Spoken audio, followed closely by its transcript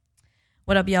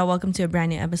What up, y'all? Welcome to a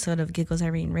brand new episode of Giggles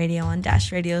Irene Radio on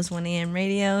Dash Radio's 1 a.m.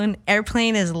 radio. And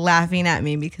Airplane is laughing at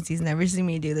me because he's never seen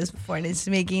me do this before, and it's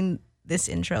making this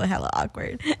intro hella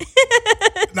awkward.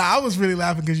 Nah, I was really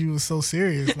laughing because you were so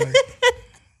serious. Like,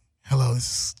 hello, this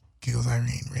is Giggles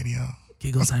Irene Radio.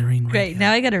 Giggles Irene Radio. Great.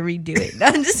 Now I got to redo it. No,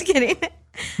 I'm just kidding.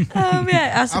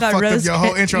 I also got fucked Rose. up your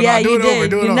whole intro. Yeah, No, do you it did. over.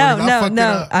 Do it over. No, I no, fucked it no.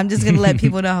 up. I'm just going to let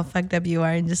people know how fucked up you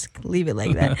are and just leave it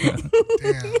like that.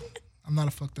 Damn. I'm not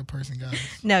a fucked up person, guys.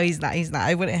 No, he's not. He's not.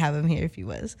 I wouldn't have him here if he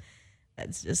was.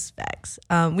 That's just facts.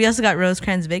 We also got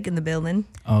Rosecrans Vic in the building.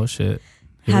 Oh shit!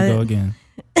 Here we go again.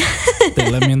 They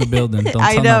let me in the building. Don't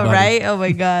I tell know, nobody. right? Oh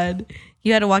my god,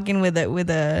 you had to walk in with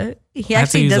a. He I had to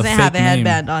actually use a doesn't have a fake name.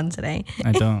 headband on today.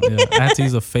 I don't. Yeah. I had to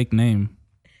use a fake name.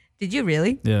 Did you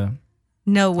really? Yeah.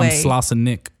 No way. I'm Slauson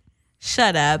Nick.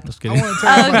 Shut up. Just I kidding. want to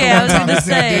tell you Okay, I was about gonna this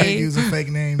nigga say. did use a fake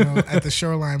name though, at the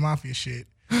Shoreline Mafia shit.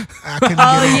 I couldn't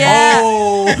Oh get it. yeah.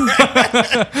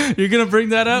 Oh, you're gonna bring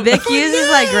that up? Vic uses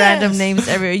like random names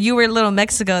everywhere. You were Little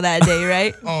Mexico that day,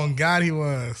 right? Oh God, he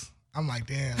was. I'm like,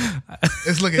 damn,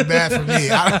 it's looking bad for me.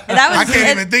 I was-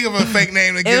 can't even think of a fake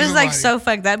name to give It was like somebody. so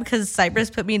fucked up because Cypress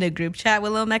put me in a group chat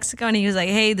with Little Mexico, and he was like,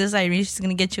 "Hey, this Irene, she's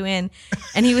gonna get you in,"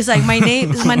 and he was like, "My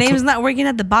name's not working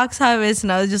at the box office,"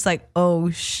 and I was just like, "Oh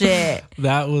shit."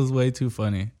 That was way too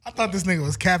funny. I thought this nigga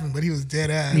was capping, but he was dead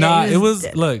ass. Nah, he it was was.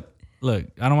 dead. Look.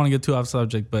 I don't want to get too off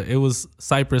subject, but it was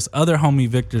Cypress' other homie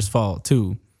Victor's fault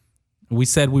too. We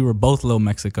said we were both Little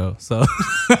Mexico, so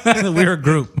we were a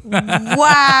group.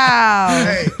 Wow.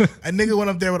 Hey, a nigga went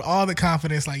up there with all the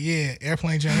confidence, like, yeah,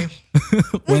 Airplane James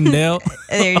Wendell.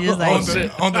 And they were just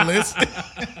like, on the list.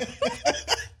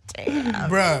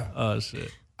 Bruh, Oh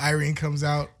shit. Irene comes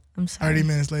out "I'm sorry." 30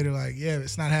 minutes later, like, yeah,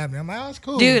 it's not happening. I'm like, oh, it's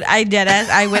cool. Dude, I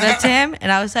went up to him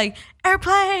and I was like,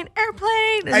 "Airplane,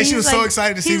 airplane." And Hey, she he was so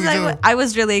excited to see he's me, like, too. "What?" I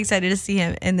was really excited to see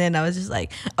him, and then I was just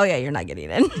like, "Oh yeah, you're not getting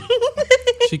in."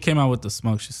 She came out with the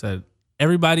smoke. She said,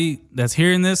 "Everybody that's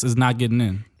hearing this is not getting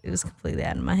in." It was completely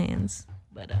out of my hands,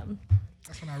 but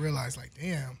That's when I realized, like,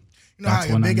 damn. You know That's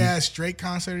how a when I big knew. ass Drake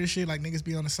concert and shit, like niggas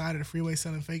be on the side of the freeway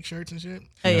selling fake shirts and shit.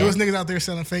 Oh, yeah. There was niggas out there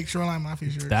selling fake Shoreline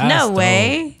Mafia shirts. That's No dope.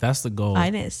 way. That's the goal.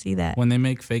 I didn't see that. When they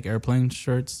make fake airplane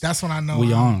shirts, That's when I know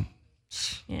we on.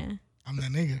 Yeah. I'm that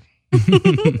nigga.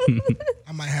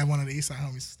 I might have one of the Eastside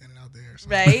homies standing out there. So.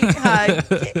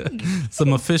 Right?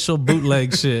 Some official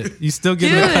bootleg shit. You still get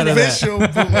Dude. a cut of that. Official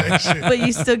bootleg shit. But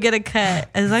you still get a cut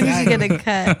as long as you get a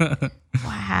cut.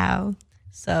 Wow.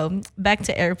 So back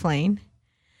to Airplane.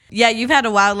 Yeah, you've had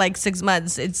a wild like 6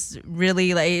 months. It's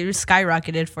really like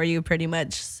skyrocketed for you pretty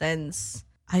much since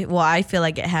I feel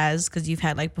like it has because you've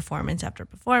had like performance after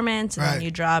performance, and then Right.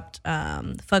 you dropped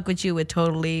 "Fuck With You" it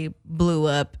totally blew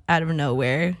up out of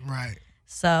nowhere. Right.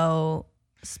 So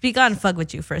speak on "Fuck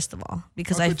With You" first of all,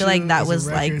 because Fuck I With feel like You that is a was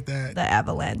like record that- the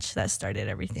avalanche that started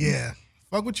everything. Yeah.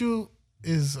 Fuck With You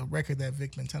is a record that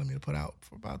Vic been telling me to put out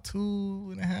for about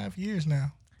 2.5 years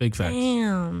now. Big facts.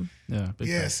 Damn. Yeah, big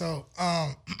Yeah, facts. so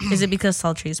Is it because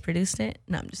Sultry's produced it?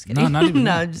 No, I'm just kidding. No, not even no,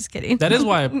 that. I'm just kidding. That is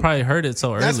why I probably heard it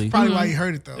so that's early. probably why you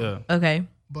heard it though. Yeah. Okay.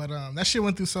 But that shit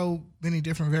went through so many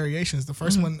different variations. The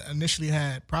first one initially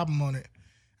had Problem on it.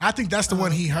 I think that's the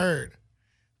one he heard.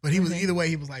 But he was either way,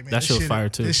 he was like, man, That this shit was shit, fire,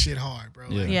 too. This shit hard, bro.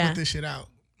 Like, Yeah. put this shit out.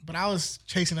 But I was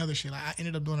chasing other shit. Like I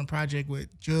ended up doing a project with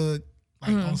Jug,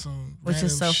 like on some Which is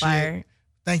random so shit. fire.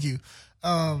 Thank you.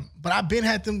 But I've been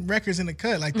had them records in the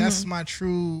cut. Like that's my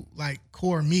true like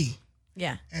core me.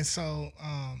 Yeah. And so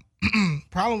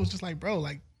Problem was just like, bro,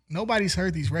 like nobody's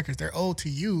heard these records. They're old to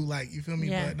you, like you feel me?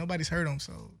 Yeah. But nobody's heard them.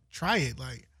 So try it,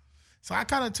 like. So I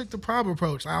kind of took the Problem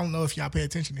approach. I don't know if y'all pay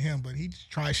attention to him, but he just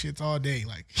tries shits all day.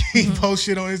 Like he posts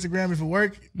shit on Instagram. If it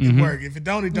work, it work. If it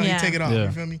don't, it don't. Yeah. You take it off. Yeah.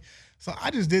 You feel me? So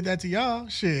I just did that to y'all.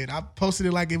 Shit, I posted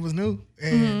it like it was new,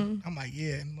 and I'm like,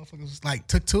 yeah, and motherfuckers was like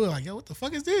took to it, like, yo, what the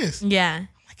fuck is this? Yeah.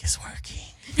 Like it's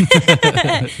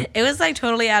working. It was like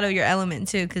totally out of your element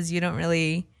too, because you don't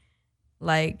really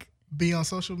like. Be on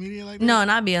social media like that. No,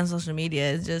 not be on social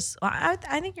media. It's just I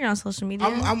think you're on social media.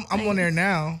 I'm on there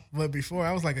now, but before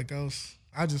I was like a ghost.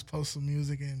 I just post some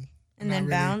music and And not then really-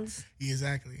 bounce. Yeah,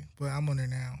 exactly. But I'm on there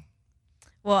now.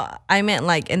 Well, I meant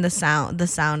like in the sound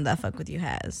that "Fuck With You"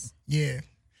 has. Yeah,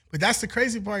 but that's the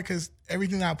crazy part because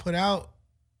everything that I put out,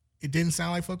 it didn't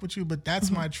sound like "Fuck With You," but that's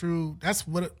my true. That's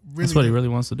what it really. That's what he really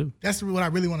wants to do. That's what I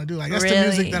really want to do. Like that's the Really?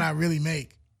 music that I really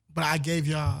make. But I gave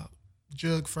y'all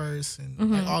Jug first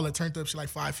and like all the turned up shit like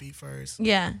 5 feet first.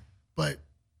 Yeah. But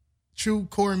true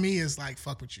core me is like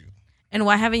 "Fuck With You." And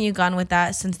why haven't you gone with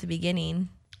that since the beginning?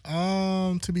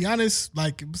 To be honest,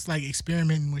 like it was like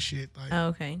experimenting with shit, like Oh,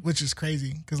 okay. which is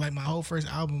crazy because like my whole first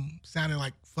album sounded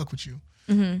like "Fuck With You."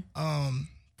 Mm-hmm.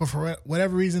 But for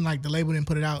whatever reason, like the label didn't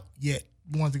put it out yet.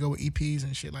 wanted to go with EPs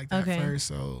and shit like that first.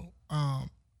 So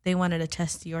they wanted to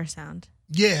test your sound.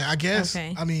 Yeah, I guess.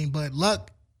 Okay. I mean, but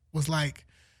Luck was like,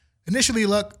 initially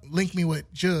Luck linked me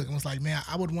with Jug and was like, man,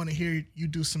 I would want to hear you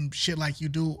do some shit like you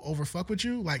do over Fuck With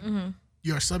You, like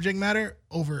your subject matter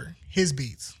over his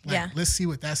beats. Like, let's see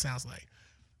what that sounds like.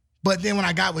 But then when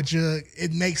I got with Jug,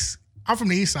 I'm from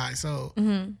the East Side, so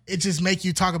it just make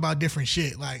you talk about different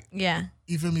shit. Like,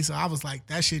 you feel me? So I was like,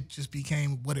 that shit just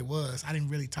became what it was. I didn't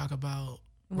really talk about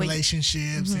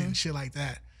relationships and shit like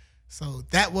that. So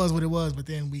that was what it was. But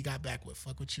then we got back with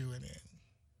Fuck With You, and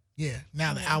then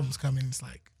now the album's coming. It's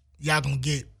like y'all gonna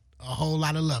get a whole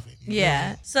lot of loving.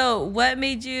 Yeah. So what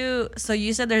made you? So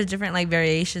you said there's different like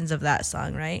variations of that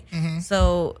song, right?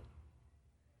 So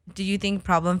do you think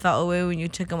Problem felt away when you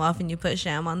took him off and you put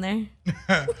Sham on there?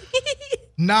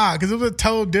 Nah, because it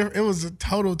was a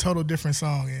total different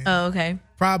song. And okay.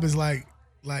 Prob is like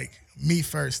me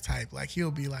first type. Like he'll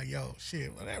be like, yo,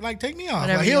 shit, whatever. Like take me off.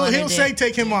 Whatever like he'll say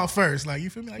take him off first. Like you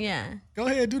feel me? Like go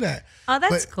ahead, do that. Oh,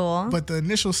 that's cool. But the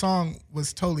initial song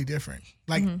was totally different.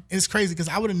 Like it's crazy because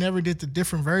I would have never did the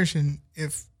different version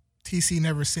if TC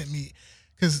never sent me,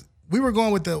 because we were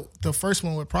going with the first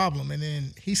one with Problem, and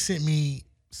then he sent me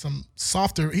a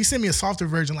softer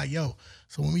version, like, yo,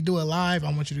 so when we do it live,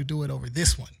 I want you to do it over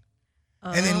this one.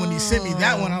 And then when he sent me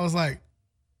that one, I was like,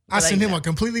 I sent him a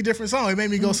completely different song. It made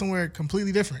me go somewhere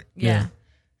completely different. Yeah.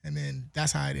 And then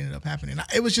that's how it ended up happening.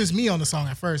 It was just me on the song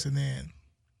at first, and then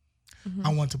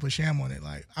I wanted to put Sham on it.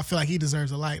 Like, I feel like he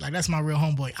deserves a light. Like, that's my real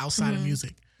homeboy outside of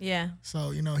music. Yeah.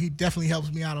 So, he definitely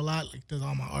helps me out a lot. Like, does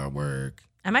all my artwork.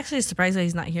 I'm actually surprised that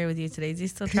he's not here with you today. Is he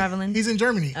still traveling? He's in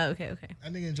Germany. Oh, okay.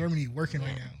 I think in Germany working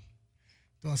right now,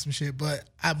 doing some shit. But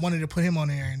I wanted to put him on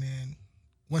there, and then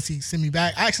once he sent me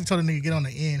back, I actually told him to get on the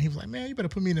end. He was like, man, you better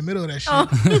put me in the middle of that shit.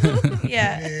 Oh.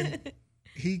 Yeah. And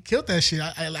he killed that shit.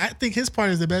 I think his part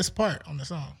is the best part on the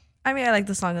song. I mean, I like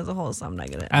the song as a whole, so I'm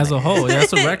not gonna. As a whole,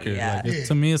 that's a record. Yeah. Like,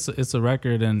 to me, it's a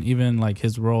record, and even like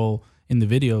his role in the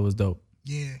video was dope.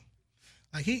 Yeah,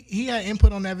 like he had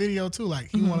input on that video too. Like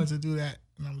he wanted to do that,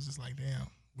 and I was just like, damn,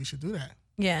 we should do that.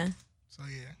 Yeah. So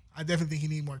yeah, I definitely think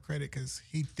he need more credit because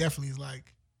he definitely is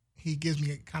like, he gives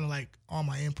me kind of like all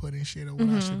my input and shit of what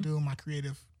I should do in my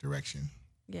creative direction.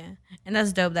 Yeah, and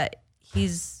that's dope that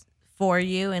he's for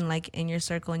you and like in your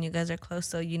circle and you guys are close,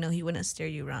 so he wouldn't steer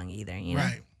you wrong either.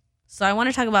 Right. So I want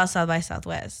to talk about South by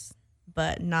Southwest,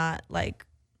 but not like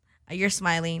you're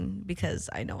smiling because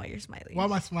I know why you're smiling. Why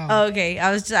am I smiling? Oh, okay,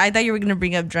 I thought you were gonna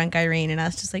bring up Drunk Irene, and I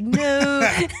was just like,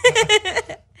 no.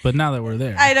 But now that we're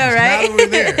there, I know, right? Now that we're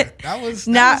there, that was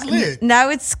lit. Now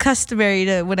it's customary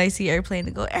to when I see airplane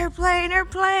to go airplane.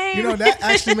 That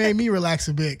actually made me relax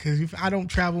a bit because I don't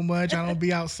travel much. I don't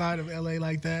be outside of LA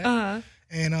like that.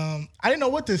 And I didn't know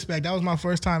what to expect. That was my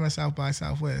first time at South by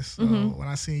Southwest. So when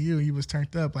I seen you was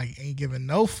turned up, like ain't giving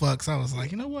no fucks. I was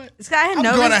like, you know what? I'm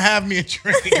gonna have me a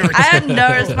drink. I had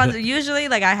no response. Usually,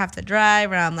 like I have to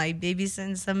drive or I'm like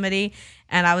babysitting somebody,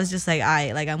 and I was just like,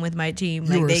 I'm with my team.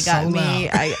 Like they got so me.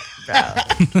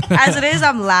 As it is,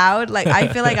 I'm loud. Like I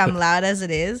feel like I'm loud as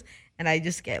it is, and I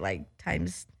just get like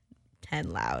times 10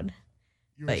 loud.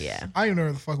 But yeah, I don't even know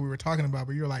what the fuck we were talking about,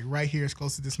 but you were like right here as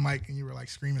close to this mic and you were like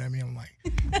screaming at me. I'm like,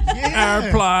 yeah.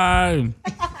 Airplane.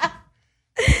 Oh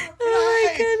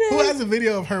my goodness. Who has a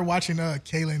video of her watching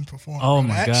Kaylin perform? Oh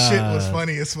my that god, that shit was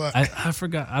funny as fuck. I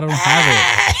forgot. I don't have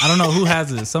it. I don't know who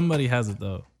has it. Somebody has it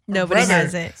though. Nobody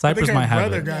has it. Cypress might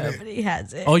have it. Nobody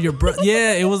has it. Oh, your brother.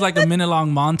 Yeah, it was like a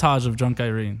minute-long montage of Drunk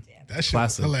Irene. That shit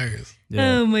was hilarious.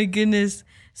 Yeah. Oh my goodness.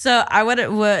 So what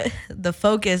the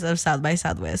focus of South by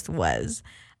Southwest was.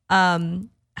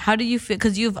 How do you feel?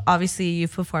 Because you've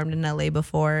performed in LA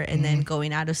before, and then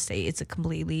going out of state, it's a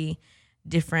completely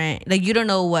different. Like you don't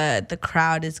know what the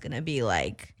crowd is gonna be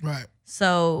like. Right.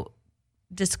 So,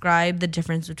 describe the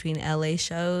difference between LA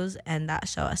shows and that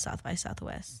show at South by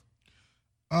Southwest.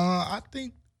 To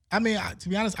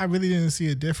be honest, I really didn't see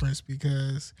a difference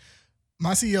because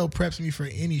my CEO preps me for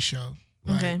any show.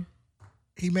 Okay.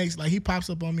 He pops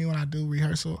up on me when I do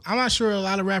rehearsal. I'm not sure a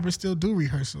lot of rappers still do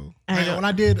rehearsal. When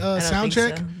I did sound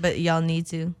check, so, but y'all need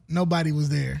to. Nobody was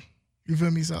there. You feel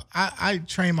me? So I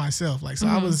train myself. Like so,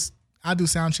 I do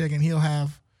sound check and he'll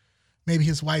have maybe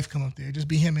his wife come up there, just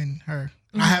be him and her.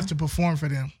 I have to perform for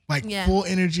them, like full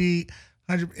energy,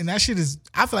 100. And that shit is.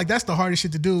 I feel like that's the hardest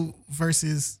shit to do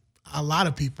versus a lot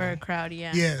of people For a crowd,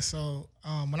 yeah. Yeah. So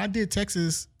when I did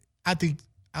Texas, I think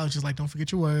I was just like, don't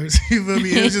forget your words. You feel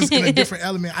me? It was just in a different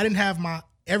element. I didn't have my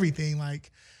everything.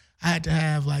 Like I had to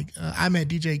have I met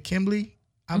DJ Kimbley,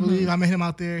 I believe. I met him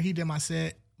out there. He did my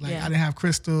set. Like I didn't have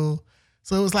Crystal.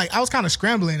 So it was like I was kind of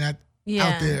scrambling at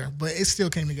out there, but it still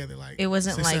came together like it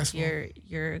wasn't successful. like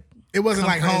your It wasn't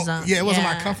like comfort home. zone. Yeah, it wasn't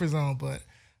my Yeah. comfort zone, but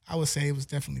I would say it was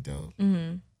definitely dope.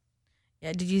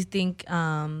 Yeah. Did you think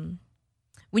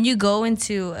when you go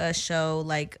into a show,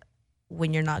 like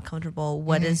when you're not comfortable,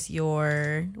 what is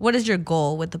your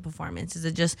goal with the performance? Is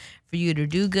it just for you to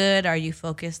do good? Are you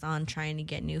focused on trying to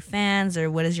get new fans, or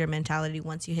what is your mentality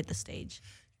once you hit the stage?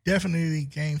 Definitely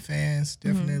gain fans.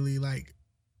 Definitely like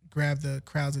grab the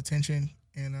crowd's attention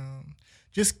and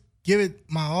just give it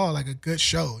my all, like a good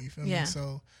show. You feel Yeah. me?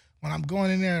 So when I'm going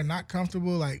in there not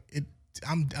comfortable, like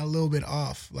I'm a little bit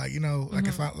off. Like, you know, like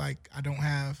if I don't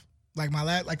have like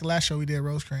the last show we did,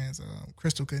 Rosecrans,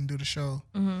 Crystal couldn't do the show,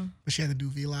 but she had to do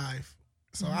V Live.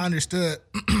 So I understood.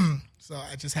 So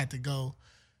I just had to go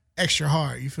extra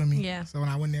hard. You feel me? Yeah. So when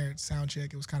I went there sound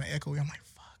check, it was kind of echoey. I'm like,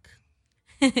 fuck.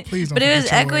 Please don't. But it was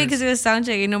forget your echoey words. because it was sound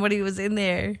check and nobody was in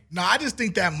there. No, I just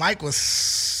think that mic was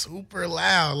super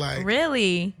loud. Like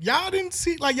Really? y'all didn't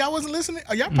see, like y'all wasn't listening.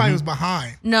 Or y'all probably was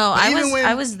behind. No, But I even was. when-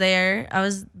 I was there. I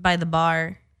was by the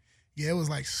bar. Yeah, it was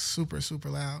like super, super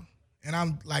loud. And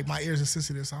I'm like, my ears are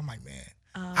sensitive, so I'm like, man.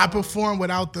 I perform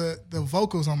without the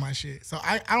vocals on my shit. So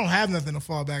I don't have nothing to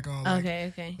fall back on. Like,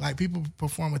 Okay. Like people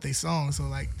perform with their songs. So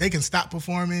like they can stop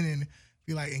performing and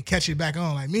be like, and catch it back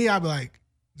on. Like me, I'd be like,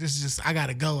 this is just, I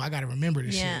gotta go. I gotta remember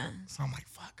this Yeah. shit. So I'm like,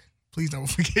 fuck. Please don't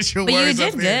forget your But you words.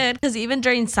 did up there. good because even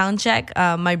during sound check,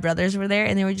 my brothers were there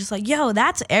and they were just like, "Yo,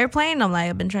 that's Airplane." I'm like,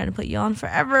 "I've been trying to put you on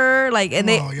forever." Like, and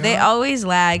Come on, they y'all. always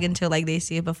lag until like they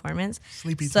see a performance.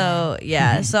 Sleepy So time.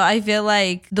 yeah, so I feel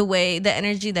like the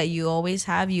energy that you always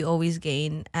have, you always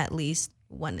gain at least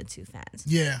 1 to 2 fans.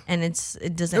 Yeah. And it There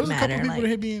doesn't was a couple matter. people Like, that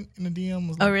hit me in the DM.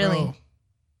 Was Oh, like, really? Bro,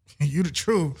 you the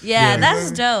truth. yeah, Yeah.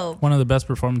 that's dope. One of the best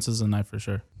performances of the night for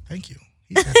sure. Thank you.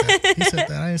 He said that. He said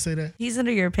that. I didn't say that. He's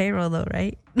under your payroll though,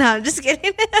 right? No, I'm just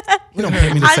kidding. You don't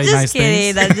pay me to I'm say just nice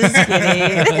kidding. things. I'm just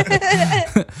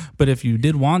kidding. But if you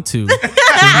did want to, I know,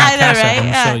 Cash App, right? I'm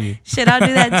gonna show Yeah. you. Shit, I'll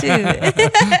do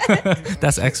that too.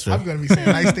 that's extra. I'm gonna be saying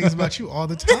nice things about you all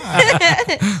the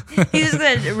time. He's just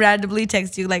gonna randomly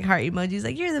text you like heart emojis,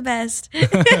 like you're the best. What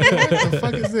the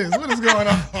fuck is this? What is going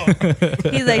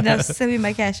on? He's like, no, send me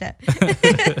my Cash App.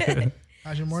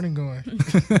 How's your morning going?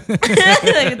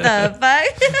 Like, the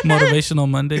fuck? Motivational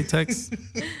Monday text.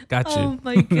 Got you. Oh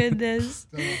my goodness.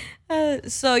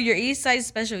 So your East Side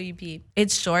Special EP,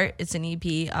 it's short. It's an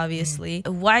EP, obviously.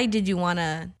 Why did you want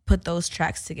to put those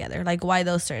tracks together? Like, why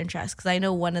those certain tracks? Because I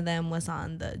know one of them was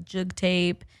on the Jug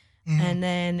tape, and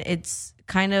then it's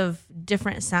kind of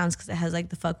different sounds because it has like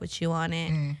the Fuck With You on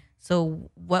it. So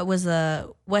what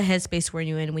headspace were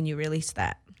you in when you released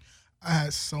that? I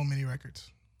had so many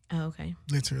records, Oh, okay.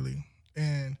 literally,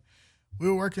 and we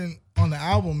were working on the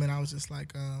album, and I was just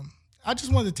like, I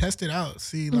just wanted to test it out,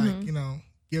 see, like, you know,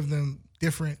 give them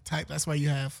different type. That's why you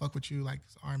have Fuck With You, like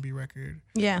it's R&B record,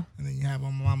 Yeah. and then you have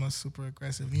On Mama, super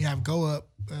aggressive, and you have Go Up,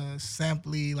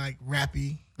 sampley, like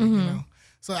rappy, like, you know.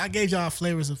 So I gave y'all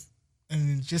flavors of,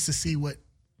 and just to see what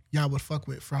y'all would fuck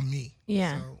with from me.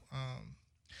 Yeah. So,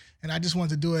 and I just wanted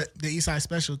to do it the East Side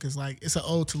Special because like it's an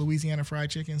ode to Louisiana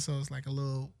fried chicken, so it's like a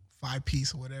little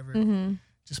 5-piece or whatever.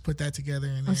 Just put that together,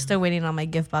 and I'm then, still waiting on my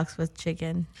gift box with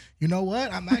chicken. you know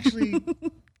what? I'm actually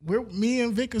me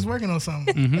and Vic is working on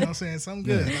something. You know what I'm saying? Something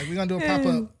good. Like we're gonna do a pop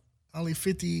up, only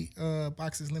 50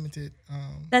 boxes limited.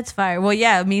 That's fire. Well,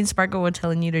 yeah, me and Sparkle were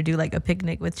telling you to do like a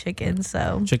picnic with chicken.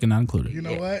 So Chicken not included. You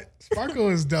know what? Sparkle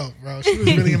is dope, bro. She was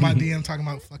really in my DM talking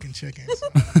about fucking chicken. So.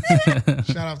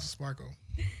 Shout out to Sparkle.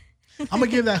 I'm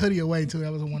gonna give that hoodie away too.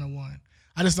 That was a 101.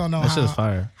 I just don't know That shit is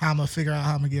fire. how I'm gonna figure out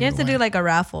how I'm gonna give you it have to away. do like a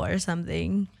raffle or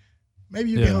something. Maybe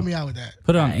you Yeah. can help me out with that.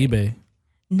 Put it on eBay.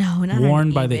 No, not Worn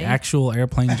on by the eBay. actual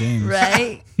Airplane James.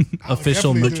 right. I'll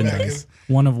Official definitely do that, merchandise.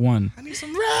 One of one. 'cause I need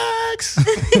some racks.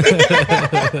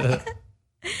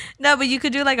 No, but you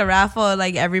could do like a raffle,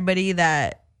 like everybody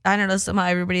that I don't know, somehow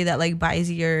everybody that like buys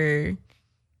your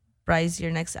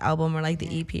next album or like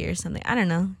the EP or something. I don't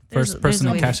know. First person a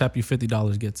to way Cash App you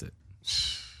 $50 gets it.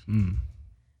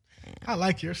 I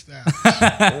like your style.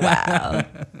 Wow,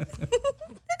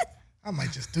 I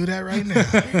might just do that right now.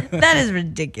 that is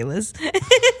ridiculous.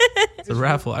 It's a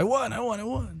raffle. I won.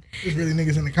 There's really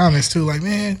niggas in the comments too, like,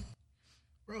 man,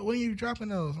 bro, when you dropping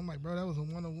those? I'm like, bro, that was a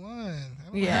 101. I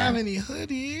don't Yeah. have any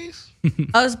hoodies.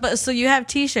 But so you have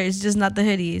T-shirts, just not the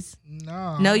hoodies.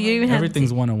 No. No, you even have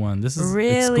Everything's 101. This is exclusive.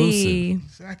 really.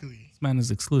 Exactly. This man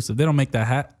is exclusive. They don't make that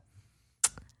hat.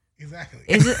 Exactly.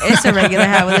 It's a regular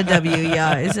hat with a W,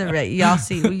 y'all.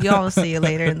 Y'all see it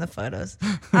later in the photos.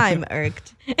 I'm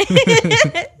irked.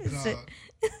 Dog.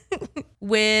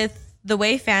 With the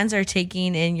way fans are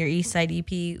taking in your East Side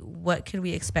EP, what could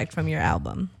we expect from your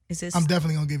album? Is this I'm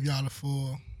definitely gonna give y'all the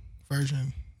full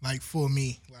version, like for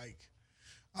me. Like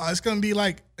it's gonna be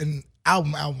like an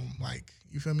album, like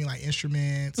you feel me, like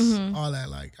instruments, all that.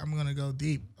 Like I'm gonna go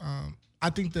deep. I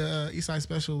think the Eastside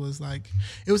Special was like,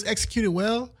 it was executed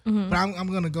well, but I'm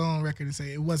gonna go on record and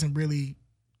say it wasn't really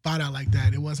thought out like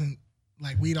that. It wasn't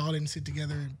like we all didn't sit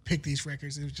together and pick these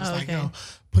records. It was just like, yo,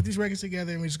 put these records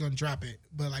together and we're just gonna drop it.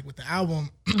 But like with the album,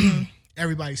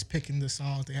 everybody's picking the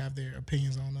songs. They have their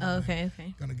opinions on them. Okay.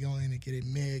 Gonna go in and get it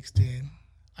mixed, and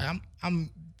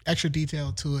I'm extra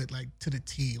detailed to it, like to the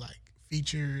T, like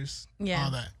features,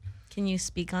 all that. Can you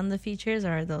speak on the features,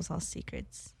 or are those all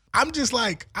secrets? I'm just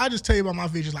like, I'll just tell you about my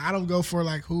features. Like I don't go for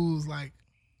like who's like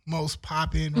most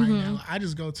popping right now. I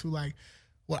just go to like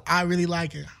what I really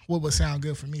like and what would sound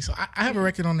good for me. So I have a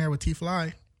record on there with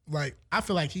T-Fly. Like I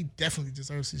feel like he definitely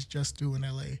deserves his just due in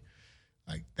LA.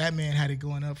 Like that man had it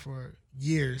going up for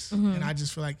years, and I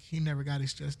just feel like he never got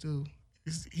his just due.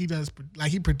 He does,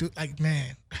 like he produced, like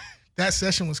man, that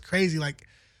session was crazy. Like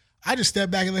I just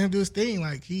stepped back and let him do his thing.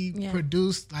 Like he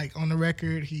produced like on the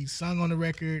record, he sung on the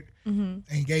record,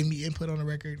 and gave me input on the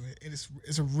record.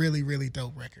 It's a really, really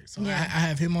dope record. So I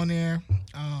have him on there.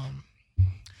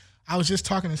 I was just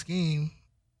talking to Scheme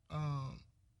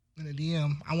in the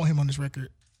DM. I want him on this record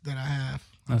that I have.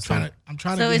 I'm trying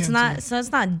to. So it's not. So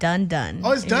it's not done.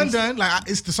 Oh, it's done. Like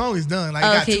it's the song is done. Like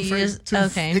it got two.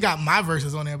 It got my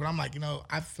verses on there, but I'm like,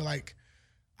 I feel like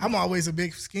I'm always a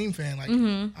big Scheme fan. Like,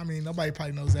 I mean, nobody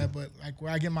probably knows that, but like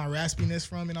where I get my raspiness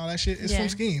from and all that shit, it's from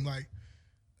Scheme. Like,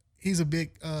 he's a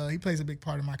big. He plays a big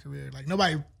part of my career. Like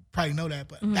nobody probably know that,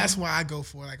 but that's why I go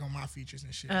for like on my features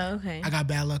and shit. Oh, okay. I got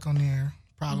Bad Luck on there.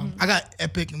 Problem. I got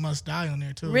Epic and Must Die on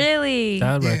there too. Really?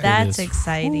 That's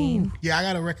exciting. Ooh. Yeah, I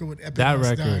got a record with Epic that and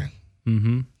Must record.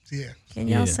 Die. Yeah. Can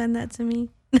y'all send that to me?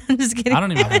 I'm just kidding. I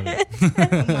don't even have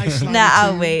it. Nah,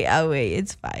 I'll wait.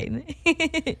 It's fine.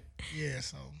 Yeah,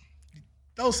 so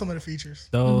those some of the features.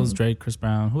 Those, Drake, Chris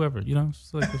Brown, whoever,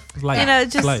 it's like it's light.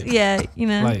 Light.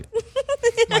 Light.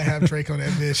 Might have Drake on that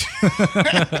bitch.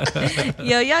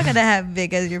 Yo, y'all gotta have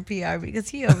Vic as your PR because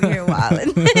he over here wilding.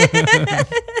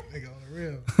 Nigga on the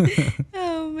real.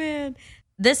 Oh man.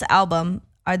 This album,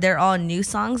 are they all new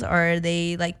songs, or are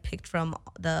they like picked from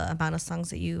the amount of songs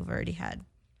that you've already had?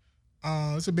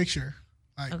 It's a mixture.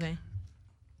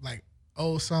 Like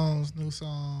old songs, new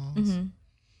songs.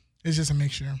 It's just a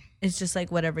mixture. It's just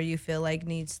like whatever you feel like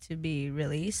needs to be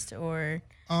released, or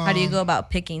how do you go about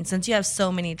picking since you have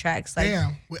so many tracks? Like,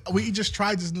 damn, we just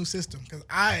tried this new system because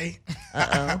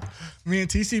me and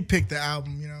TC picked the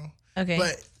album, Okay.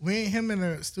 But we ain't him in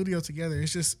the studio together.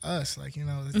 It's just us. Like,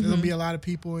 there's gonna be a lot of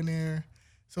people in there.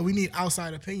 So we need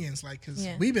outside opinions, like, because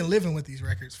we've been living with these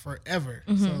records forever.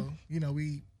 So,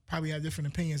 we probably have different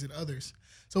opinions than others.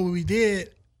 So what we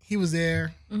did, he was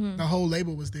there, the whole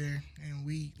label was there, and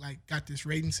we like got this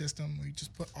rating system. We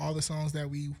just put all the songs that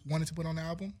we wanted to put on the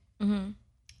album.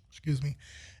 Excuse me.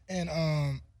 And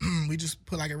we just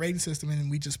put like a rating system in, and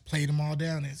we just played them all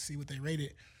down and see what they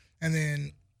rated. And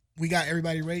then we got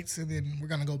everybody rates, and then we're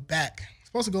gonna go back.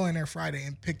 Supposed to go in there Friday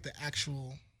and pick the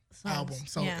actual album.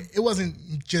 So it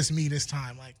wasn't just me this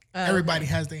time. Like everybody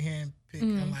has their hand picked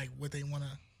on like what they want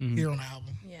to hear on the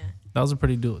album. Yeah, that was a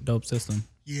pretty dope system.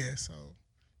 Yeah. So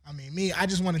I mean, I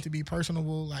just wanted to be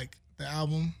personable. Like the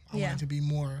album, I wanted to be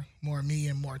more me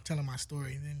and more telling my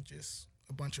story than just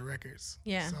a bunch of records.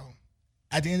 Yeah. So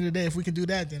at the end of the day, if we can do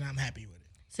that, then I'm happy with it.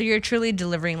 So you're truly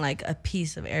delivering like a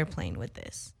piece of Airplane with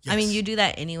this. Yes. I mean, you do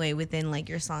that anyway within like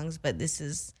your songs, but this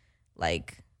is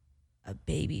like a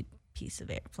baby piece of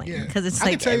Airplane because it's like.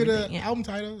 I can tell you the album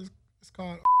title. It's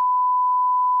called.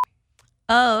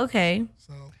 Oh, okay.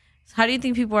 So how do you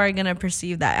think people are gonna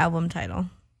perceive that album title?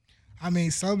 I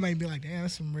mean, some may be like, "Damn,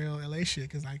 that's some real LA shit."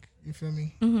 Because, like, you feel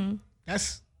me?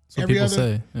 That's so every people other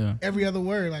say, yeah. Every other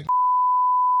word, like.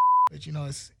 But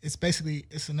it's basically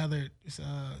another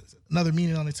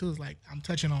meaning on it too. It's like I'm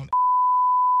touching on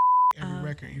every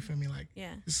record. You feel me? Like,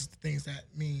 this is the things that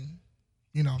mean,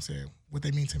 what I'm saying, what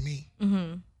they mean to me. So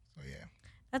yeah,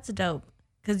 that's dope.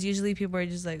 Because usually people are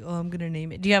just like, "Oh, I'm gonna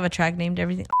name it." Do you have a track named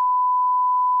everything?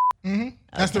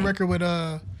 That's the record with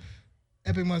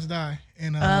Epic Must Die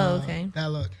and Bad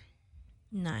Luck.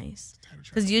 Nice.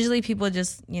 Because usually people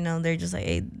just they're just like,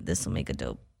 "Hey, this will make a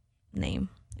dope name."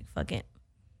 Like, fuck it.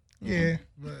 Yeah,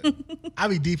 but I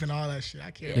be deep in all that shit. I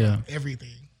care about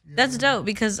everything. That's dope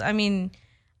because I mean,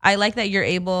 I like that you're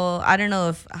able. I don't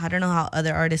know how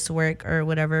other artists work or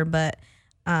whatever, but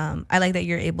I like that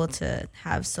you're able to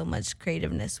have so much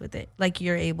creativeness with it. Like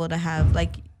you're able to have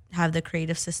the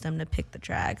creative system to pick the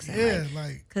tracks. Yeah,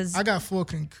 because I got full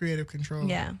creative control.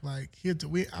 Yeah, like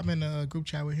I'm in a group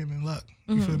chat with him and Luck.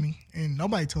 You feel me? And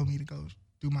nobody told me to go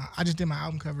I just did my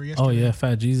album cover yesterday. Oh yeah,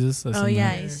 Fat Jesus. Oh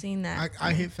yeah, you seen that?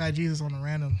 I hit Fat Jesus on a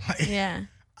random. Like, Yeah,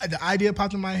 the idea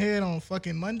popped in my head on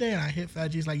fucking Monday, and I hit Fat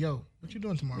Jesus like, "Yo, what you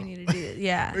doing tomorrow? we need to do it.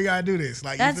 Yeah, We gotta do this."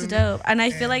 Like, that's you feel me? dope. And I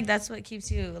feel like that's what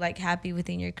keeps you like happy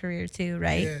within your career too,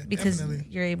 right? Yeah, Because definitely.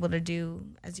 you're able to do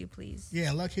as you please. Yeah,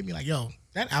 and Luck hit me like, "Yo,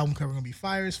 that album cover gonna be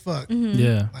fire as fuck."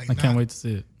 Yeah, Like, I can't not- wait to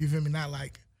see it. You feel me? Not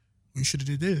like you should have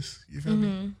did this. You feel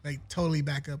me? Like totally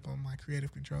back up on my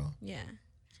creative control. Yeah,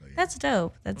 So, yeah. that's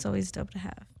dope. That's always dope to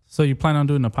have. So you plan on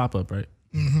doing a pop up, right?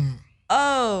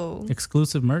 Oh,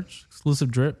 Exclusive merch,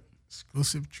 exclusive drip.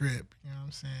 Exclusive drip. You know what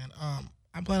I'm saying?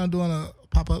 I plan on doing a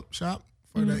pop up shop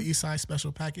for the East Side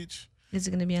special package. is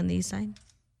it gonna be on the east side?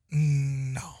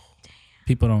 No.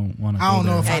 People don't want to. I don't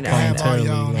know if I I can have all voluntarily,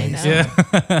 y'all. I like, know.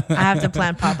 Yeah. I have to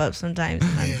plan pop ups sometimes,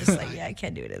 and I'm just like, yeah, I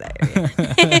can't do it in that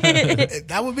area.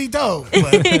 that would be dope.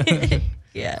 But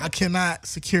Yeah, I cannot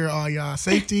secure all y'all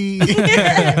safety,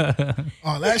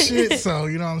 all that shit. So,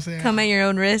 you know what I'm saying? come at your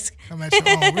own risk. Come at your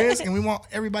own risk. And we want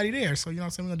everybody there. So, you know what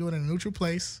I'm saying? We're going to do it in a neutral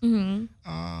place.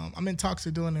 I'm in talks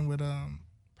of doing it with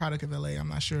Product of LA. I'm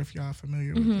not sure if y'all are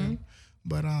familiar with them.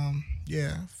 But,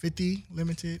 yeah, 50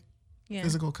 limited Yeah,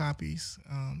 physical copies,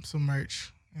 some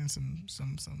merch, and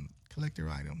some collector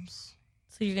items.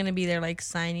 so you're gonna be there like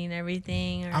signing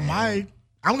everything. Or? I might.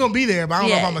 I'm going to be there, but I don't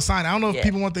know if Yeah. I'm going to sign it. I don't know if Yeah.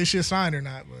 people want their shit signed or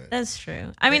not. But That's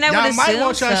true. I mean, I y'all would might assume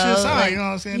want y'all so, shit signed. like, You know what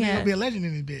I'm saying? There's yeah. going to be a legend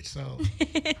in this bitch. So,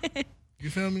 you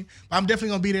feel me? But I'm definitely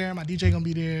going to be there. My DJ going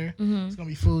to be there. It's going to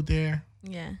be food there.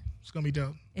 Yeah. It's going to be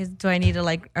dope. Do I need to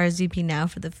like RSVP now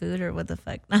for the food or what the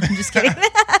fuck? No, I'm just kidding.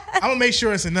 I'm going to make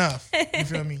sure it's enough. You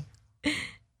feel me? We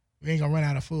ain't going to run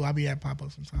out of food. I'll be at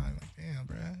pop-up sometime. Like, damn,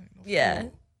 bro. Yeah.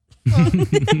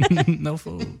 No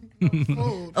food.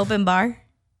 Food. Open bar?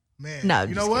 Man, No, I'm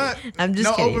you just know what? kidding. I'm just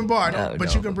no kidding. open bar, No, but no you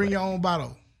can open bring your own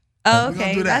bottle. Oh, We gonna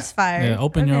okay. do that. That's fire. Yeah,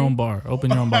 open your Okay. own bar. Open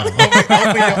your own bar.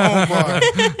 Open your own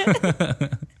bar.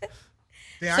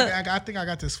 Yeah, So- I think I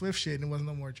got the Swift shit and there wasn't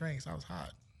no more drinks. I was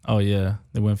hot. Oh yeah,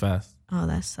 they went fast. Oh,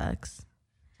 that sucks.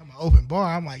 I'm an open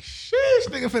bar. I'm like, sheesh,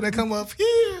 nigga finna come up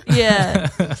here. Yeah.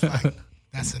 It's like,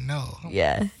 that's a no.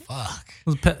 Yeah. Fuck.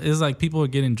 It's like people were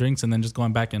getting drinks and then just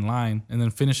going back in line and then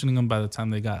finishing them by the time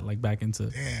they got like back into.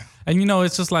 Damn. And you know,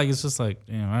 it's just like,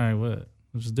 damn, all right, what?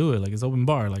 Let's just do it. Like it's open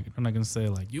bar. Like I'm not gonna say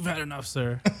like you've had enough,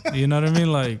 sir. You know what I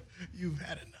mean? Like You've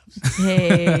had enough.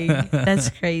 Hey, that's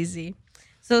crazy.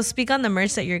 So speak on the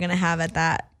merch that you're gonna have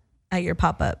at your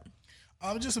pop up.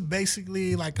 Just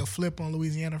basically like a flip on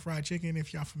Louisiana fried chicken,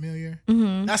 if y'all familiar.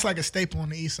 That's like a staple on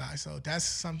the east side. So that's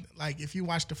something like if you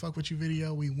watch the Fuck With You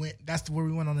video, that's where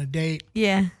we went on a date.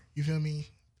 Yeah. You feel me?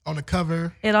 On the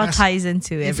cover. It all That's- ties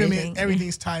into You feel everything. me?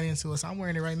 Everything's tied into us. I'm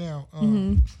wearing it right now.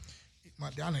 I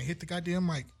done hit the goddamn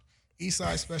mic. East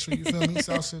Side Special, you feel me?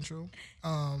 South Central.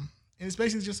 And it's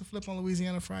basically just a flip on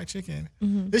Louisiana fried chicken.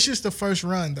 It's just the first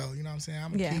run, though. You know what I'm saying?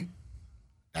 I'm gonna Yeah.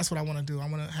 that's what I want to do. I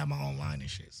want to have my own line and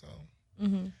shit. So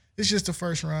it's just the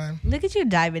first run. Look at you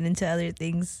diving into other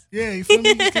things. Yeah, you feel me?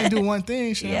 You just can't do one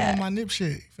thing. Shit, Yeah. I'm on my nip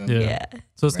shit. You feel me? yeah.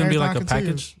 So it's gonna be like a Marathon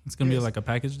continues. package. It's gonna be Yes. like a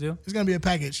package deal. It's gonna be a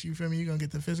package. You feel me? You're gonna get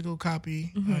the physical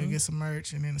copy, you get some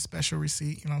merch, and then a special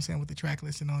receipt. You know what I'm saying, with the track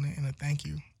listing on it and a thank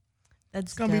you. That's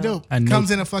It's gonna be dope. And It no-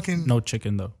 comes in a fucking. No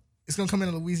chicken though. It's gonna come in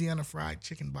a Louisiana fried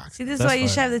chicken box. See, this is That's why you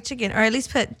should fire. have the chicken, or at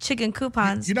least put chicken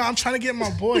coupons. You know, I'm trying to get my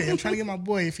boy.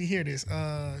 If he hear this.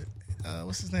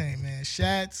 What's his name, man?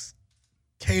 Shad's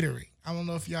Catering. I don't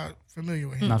know if y'all familiar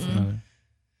with him. Not familiar.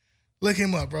 Look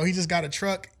him up, bro. He just got a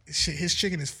truck. His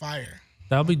chicken is fire.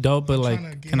 That'll be dope, but I'm like,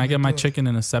 trying to get can I him get to my do it. chicken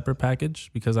in a separate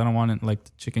package because I don't want it like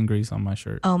chicken grease on my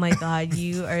shirt. Oh my God,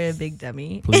 you are a big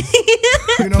dummy. Please.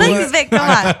 You know Please, what? Vic, come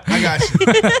on. I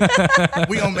got you.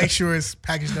 We gonna make sure it's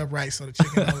packaged up right so the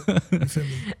chicken. You feel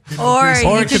me? Get no Or grease.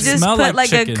 Or you it could could just smell put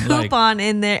like like a chicken, like- coupon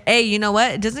in there. Hey, you know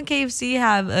what? Doesn't KFC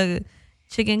have a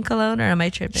chicken cologne, or am I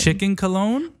tripping? Chicken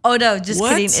cologne? Oh no, just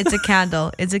What? kidding. It's a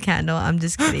candle. It's a candle. I'm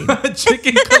just kidding.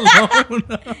 Chicken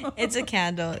cologne? It's a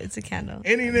candle. It's a candle.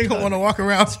 Any nigga want to walk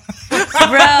around? Bro,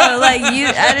 like you,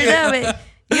 I don't know, but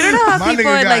you don't know how My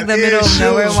people nigga in like got the middle of issues.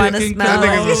 nowhere want to Chicken smell.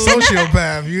 That nigga's a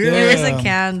sociopath. You hear me? There's a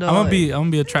candle. I'm gonna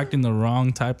be attracting the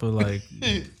wrong type of like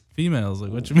females.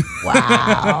 Like what you mean?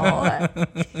 Wow.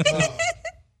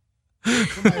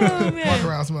 Somebody walk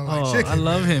around smelling like Oh, chicken. I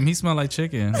love him. He smelled like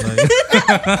chicken. Like,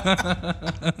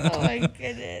 Oh my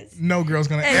goodness. No girl's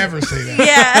gonna ever say that.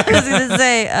 Yeah, I was gonna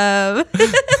say,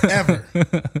 Ever.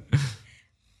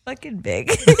 fucking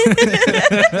big.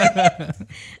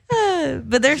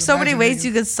 But there's so many imagine ways niggas-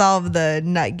 you could solve the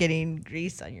not getting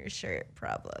grease on your shirt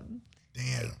problem.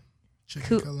 Damn.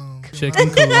 Chicken cologne. Chicken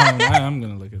cologne. I'm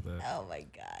gonna look at that. Oh my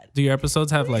god. Do your episodes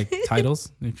have like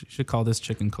titles? You should call this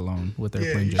Chicken Cologne with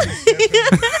Airplane you James. should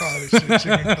definitely call this shit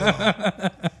chicken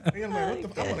cologne. Nigga, I'm like,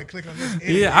 what the, I want to click on this.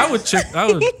 Yeah, I would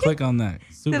click on that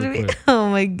super quick. Oh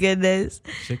my goodness.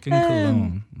 Chicken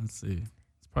cologne. Let's see.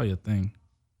 It's probably a thing.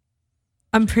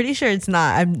 I'm pretty sure it's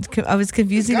not. I was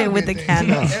confusing It's it gotta with be the a thing.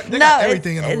 candle. They No, got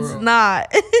everything in the it's world.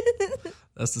 not.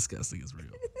 That's disgusting. It's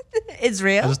real. It's I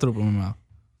real. just threw it in my mouth.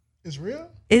 It's real?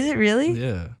 Is it really?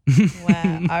 Yeah.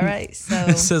 Wow. All right. So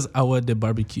It says Agua de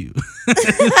Barbecue.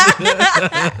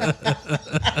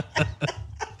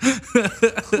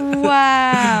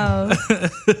 wow.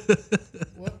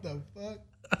 What the fuck?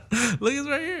 Look, it's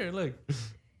right here. Look.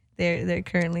 They're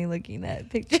currently looking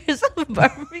at pictures of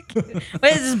barbecue.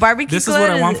 What is this barbecue? This is what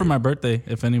I want it? for my birthday,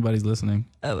 if anybody's listening.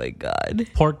 Oh my god.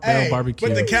 Pork barrel Hey, barbecue.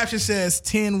 but the caption says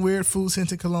 10 weird food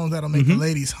scented colognes that'll make Mm-hmm. the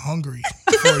ladies hungry.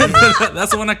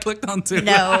 That's the one I clicked on too.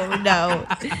 No.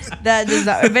 That does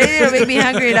not. If anything will make me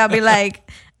hungry, and I'll be like,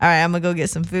 all right, I'm gonna go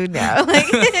get some food now. Like,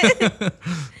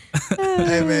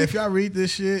 Hey man, if y'all read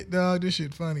this shit, dog, this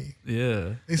shit funny.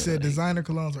 Yeah. They said designer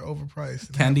colognes are overpriced.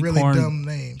 And Candy have really corn- dumb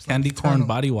names. Candy like corn Eternal.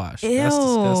 body wash. Ew. That's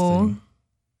disgusting.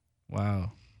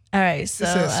 Wow. all right. So It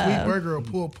says sweet burger or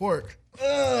pulled pork.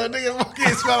 Ugh, nigga, fucking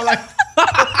smell like.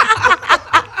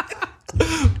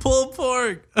 Pulled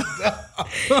pork.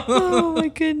 oh my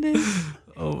goodness.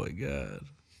 Oh my god.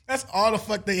 That's all the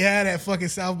fuck they had at fucking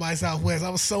South by Southwest. I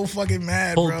was so fucking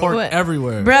mad, Pulled bro. pork What?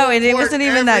 everywhere. Bro, and it Pork wasn't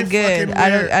even that every good. fucking I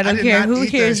where. don't did care not who eat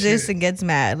hears that this shit. and gets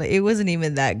mad. Like, it wasn't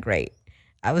even that great.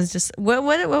 I was just what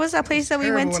was that place that we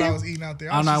Terrible went what I to? was eating out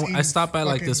there. I don't was know. just I eating stopped at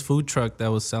like this fucking- food truck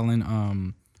that was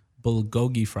selling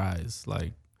bulgogi fries,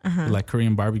 like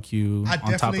Korean barbecue I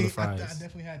on top of the I fries.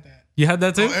 definitely had that. You had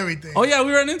that too? Oh, everything. Oh yeah,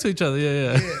 we ran into each other.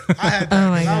 Yeah. Yeah, I had that. Oh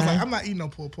my 'cause I was God. like, I'm not eating no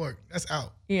pulled pork. That's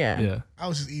out. Yeah. Yeah. I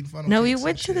was just eating funnel No, we cakes and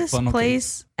went to shit. this Funnel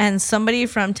place and somebody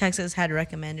from Texas had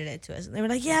recommended it to us. And they were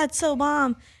like, yeah, it's so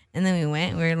bomb. And then we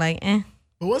went. We were like, eh.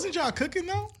 But wasn't y'all cooking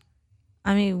though?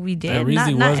 I mean, we did. Yeah,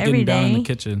 Reezy not was every getting down in the day.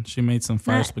 kitchen. She made some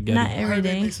fire Not- spaghetti. not I every heard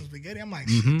they day. made some spaghetti. I'm like,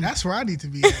 Mm-hmm. shit, that's where I need to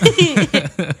be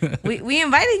at. We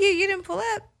invited you. You didn't pull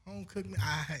up. Home cook.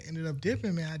 I ended up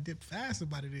dipping, man. I dipped fast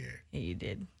about it there. Yeah, you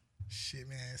did. Shit,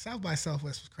 man. South by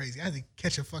Southwest was crazy. I had to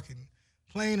catch a fucking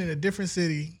plane in a different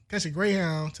city, catch a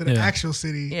Greyhound to the Yeah. actual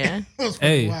city. Yeah. it was fucking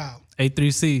Hey, wild.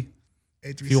 A3C.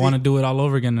 A3C. If you want to do it all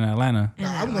over again in Atlanta, Nah,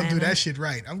 I'm gonna do Atlanta. that shit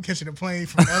right. I'm catching a plane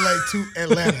from LA to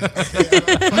Atlanta. Okay?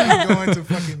 I'm fucking going to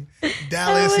fucking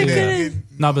Dallas Oh my and then goodness.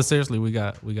 getting, no, but seriously, we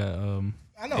got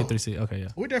I know. A3C. Okay, yeah,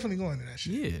 We're definitely going to that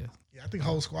shit. yeah, Yeah, I think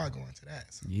whole squad going to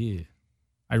that. So. yeah.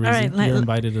 right, you're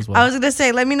invited as well. I was gonna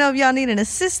say, let me know if y'all need an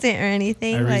assistant or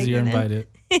anything. Irene, you're you know. invited.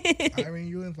 Irene,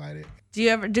 you invited. Do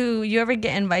you ever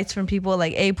get invites from people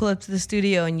like, hey, pull up to the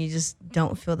studio and you just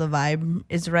don't feel the vibe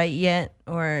is right yet,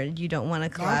 or you don't want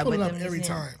to No, I'm collab with pulling them? up every just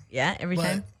yet? time. Yeah, every But-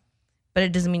 time. But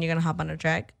it doesn't mean you're gonna hop on a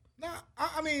track. Nah,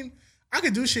 I mean, I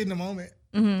could do shit in the moment,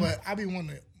 Mm-hmm. but I be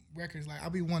wanting to records like I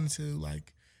be wanting to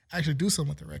like actually do something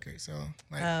with the record. So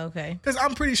like, Oh, okay. because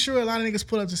I'm pretty sure a lot of niggas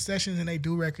pull up to sessions and they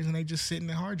do records and they just sit in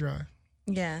the hard drive.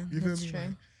 Yeah, You feel that's me? true. Like,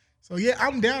 so yeah,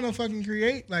 I'm down to fucking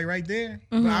create like right there,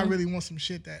 but Mm-hmm. I really want some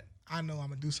shit that I know I'm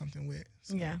gonna do something with.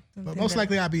 So, Yeah. but most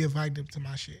likely I'll be inviting them to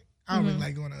my shit. I don't really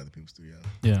like going to other people's studios.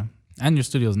 Yeah, and your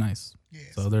studio's nice. Yeah.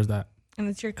 So there's that. And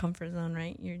it's your comfort zone,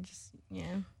 right? You're just yeah.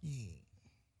 Yeah.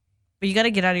 But you got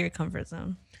to get out of your comfort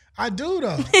zone. I do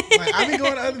though. Like I been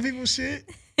going to other people's shit.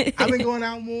 I've been going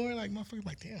out more. Like motherfuckers,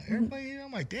 like damn, airplane here.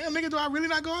 I'm like, damn, nigga, do I really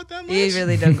not go out that much? You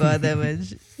really don't go out that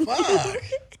much.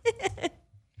 Fuck.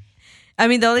 I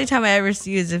mean, the only time I ever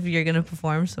see you is if you're gonna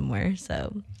perform somewhere.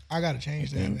 So. I gotta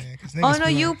change that, man. 'cause Oh niggas no,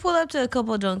 be you like, pulled up to a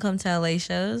couple Don't Come to LA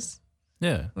shows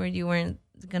Yeah. where you weren't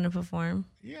gonna perform.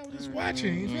 Yeah, I'm just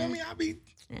watching. You feel me? I be.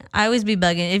 Yeah. I always be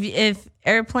bugging. If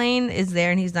Airplane is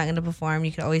there and he's not gonna perform,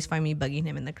 you can always find me bugging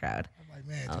him in the crowd. I'm like,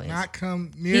 man, do Always. not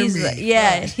come near He's me. like,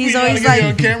 yeah, Fuck. he's You gotta always get me on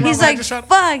like, camera. he's I'm like, just trying to-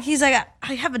 fuck. He's like,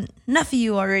 I have enough of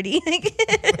you already.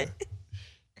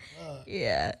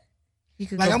 Yeah, you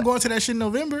could Like go I'm back. going to that shit in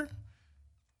November.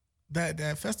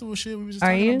 That festival shit we was just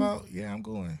Are talking you? about. Yeah, I'm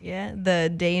going. Yeah, the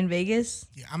day in Vegas.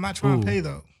 Yeah, I'm not trying Ooh. to pay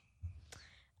though.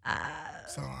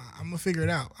 So I'm gonna figure it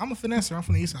out. I'm a finesser. I'm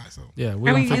from the east side, so Yeah, we're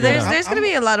I gonna mean, figure it there's out. there's gonna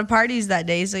be a lot of parties that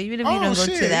day, so even if you Oh, don't go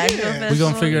shit, to the actual yeah. festival, We're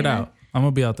gonna figure it you know? out. I'm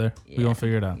gonna be out there. We're gonna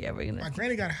figure it out. Yeah, we're my gonna.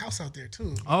 granny got a house out there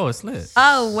too. Oh, it's lit.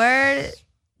 Oh, word.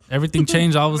 Everything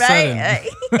changed all of a sudden. Right.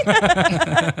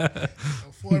 A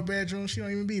 4-bedroom. She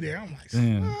don't even be there. I'm like,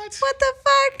 Damn. what? What the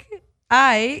fuck? All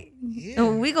right. Yeah.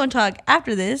 We gonna talk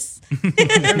after this.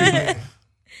 Everything.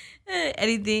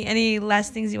 Anything? Any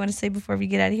last things you want to say before we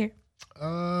get out of here?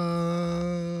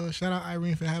 Shout out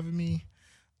Irene for having me.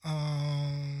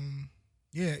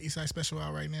 Yeah, Eastside Special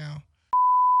out right now.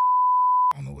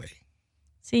 On the way.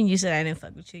 Seeing you said I didn't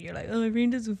fuck with you, you're like, oh,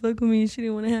 Irene doesn't fuck with me. She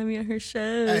didn't want to have me on her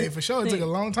show. Hey, for sure. It took a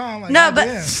long time. Like, no, but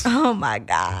damn. oh my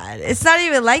God. It's not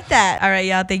even like that. All right,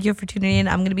 y'all. Thank you for tuning in.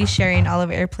 I'm going to be sharing all of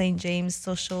Airplane James'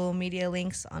 social media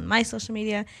links on my social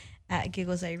media at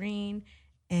Giggles Irene.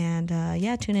 And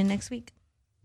yeah, tune in next week.